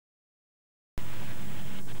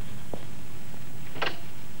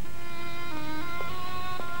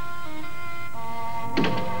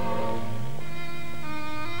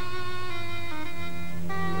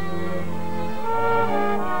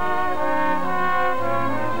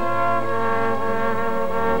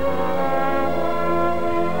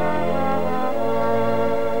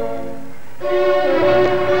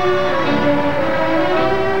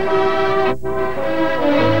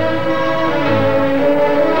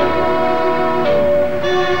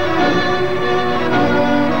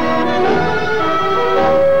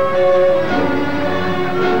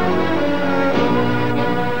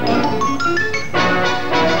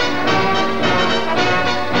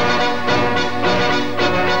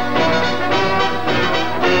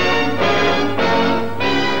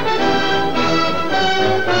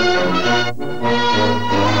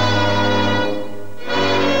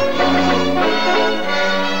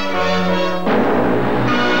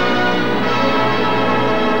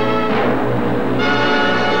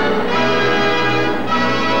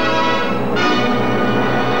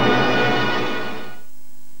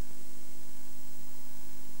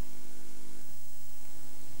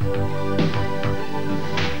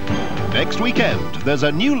Next weekend, there's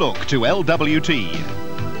a new look to LWT.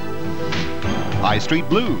 High Street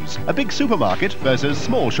Blues, a big supermarket versus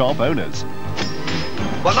small shop owners.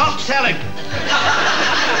 We're not selling!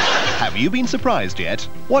 Have you been surprised yet?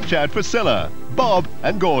 Watch out for Scylla, Bob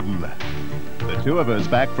and Gordon. The two of us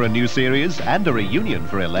back for a new series and a reunion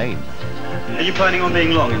for Elaine. Are you planning on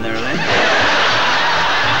being long in there, Elaine?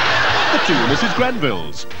 The two Mrs.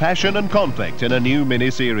 Granvilles, passion and conflict in a new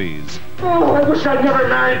mini-series. Oh, I wish I'd never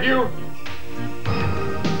married you.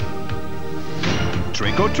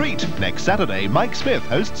 Trick or Treat. Next Saturday, Mike Smith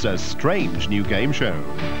hosts a strange new game show.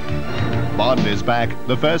 Bond is back,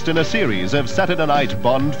 the first in a series of Saturday night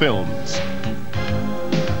Bond films.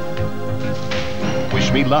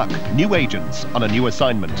 Wish Me Luck. New agents on a new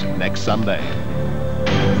assignment next Sunday.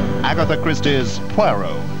 Agatha Christie's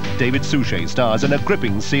Poirot. David Suchet stars in a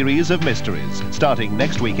gripping series of mysteries, starting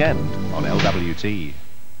next weekend on LWT.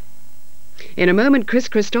 In a moment, Chris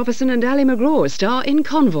Christopherson and Ali McGraw star in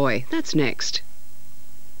Convoy. That's next.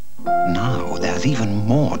 Now there's even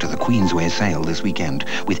more to the Queensway sale this weekend,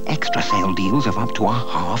 with extra sale deals of up to a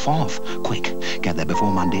half off. Quick, get there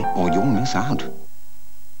before Monday or you'll miss out.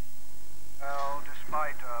 Well,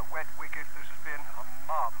 despite a wet wicket, this has been a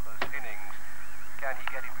marvellous innings. Can he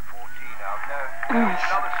get it before tea now? No,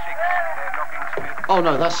 another six. They're knocking Smith. Oh,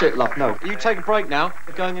 no, that's it, love. No. You take a break now.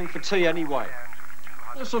 We're going in for tea anyway.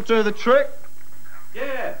 This'll do the trick.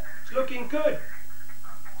 Yeah, it's looking good.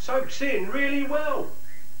 Soaks in really well.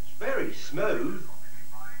 It's very smooth.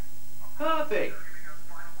 Perfect.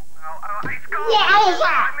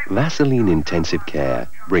 Wowza! Vaseline Intensive Care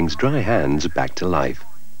brings dry hands back to life.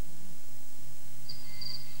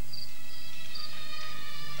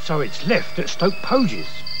 So it's left at Stoke Poges.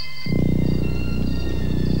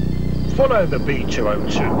 Follow the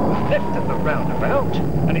B202, left at the roundabout,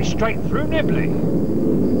 and it's straight through Nibley.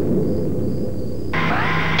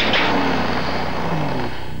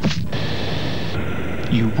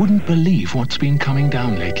 You wouldn't believe what's been coming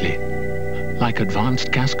down lately. Like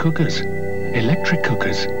advanced gas cookers, electric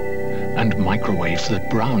cookers, and microwaves that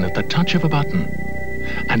brown at the touch of a button.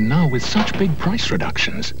 And now with such big price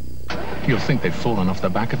reductions, you'll think they've fallen off the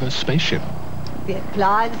back of a spaceship. The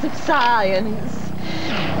appliance of science.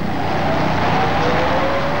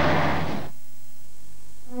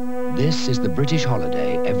 This is the British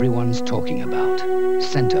holiday everyone's talking about,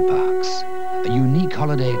 Centre Parcs. A unique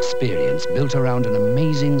holiday experience built around an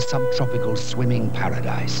amazing subtropical swimming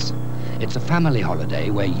paradise. It's a family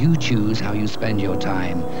holiday where you choose how you spend your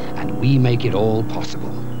time, and we make it all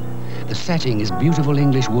possible. The setting is beautiful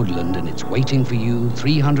English woodland, and it's waiting for you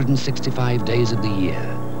 365 days of the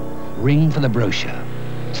year. Ring for the brochure.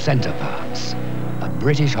 Centre Parcs. A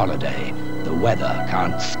British holiday the weather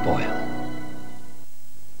can't spoil.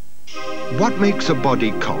 What makes a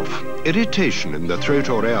body cough? Irritation in the throat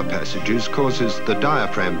or air passages causes the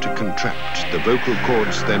diaphragm to contract. The vocal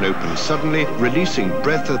cords then open suddenly, releasing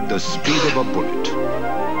breath at the speed of a bullet.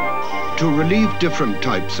 To relieve different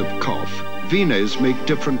types of cough, Venos make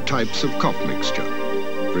different types of cough mixture.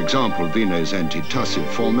 For example, Venos antitussive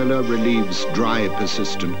formula relieves dry,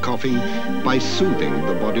 persistent coughing by soothing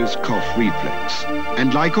the body's cough reflex.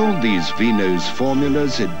 And like all these Venos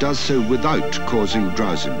formulas, it does so without causing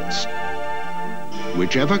drowsiness.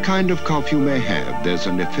 Whichever kind of cough you may have, there's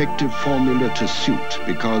an effective formula to suit,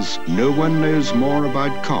 because no one knows more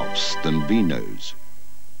about coughs than Venos.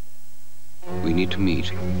 We need to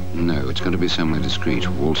meet. No, it's going to be somewhere discreet.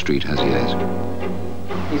 Wall Street has ears.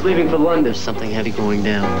 He's leaving for London. There's something heavy going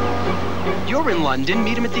down. You're in London.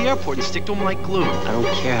 Meet him at the airport and stick to him like glue. I don't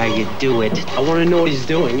care how you do it. I want to know what he's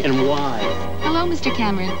doing and why. Hello, Mr.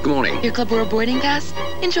 Cameron. Good morning. Your Club World boarding pass?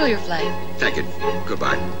 Enjoy your flight. Thank you.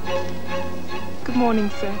 Goodbye. Good morning,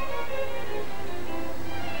 sir.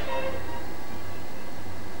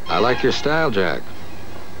 I like your style, Jack.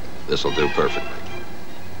 This'll do perfectly.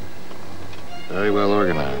 Very well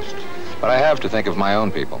organized. But I have to think of my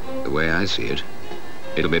own people. The way I see it,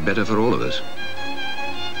 it'll be better for all of us.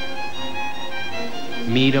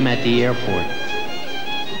 Meet him at the airport.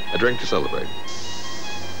 A drink to celebrate.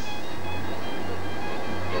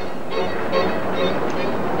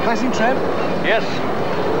 Passing tram? Yes.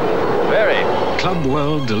 Very. Club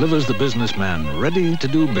World delivers the businessman ready to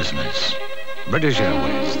do business. British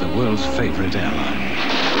Airways, the world's favorite airline.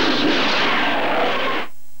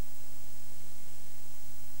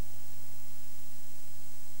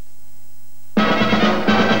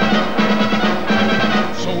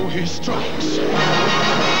 So he strikes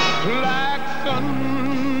like thunderbolt.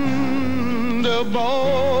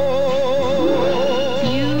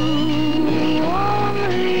 You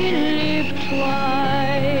only live twice.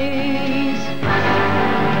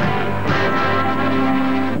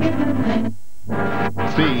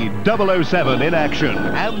 see 007 in action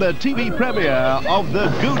and the TV premiere of The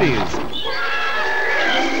Goonies.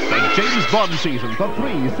 The James Bond season for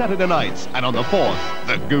 3 Saturday nights, and on the 4th,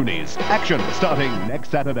 The Goonies. Action starting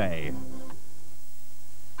next Saturday.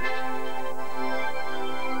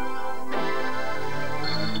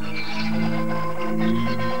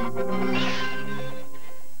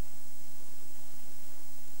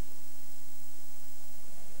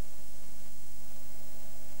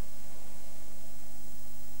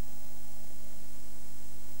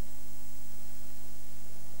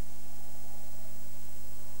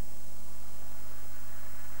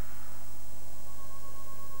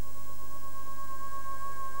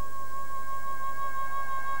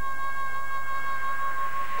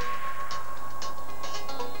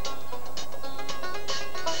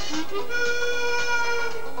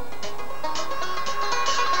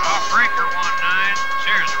 Breaker 19.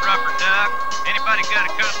 Cheers, Rubber Duck. Anybody got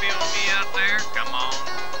a copy on me out there? Come on.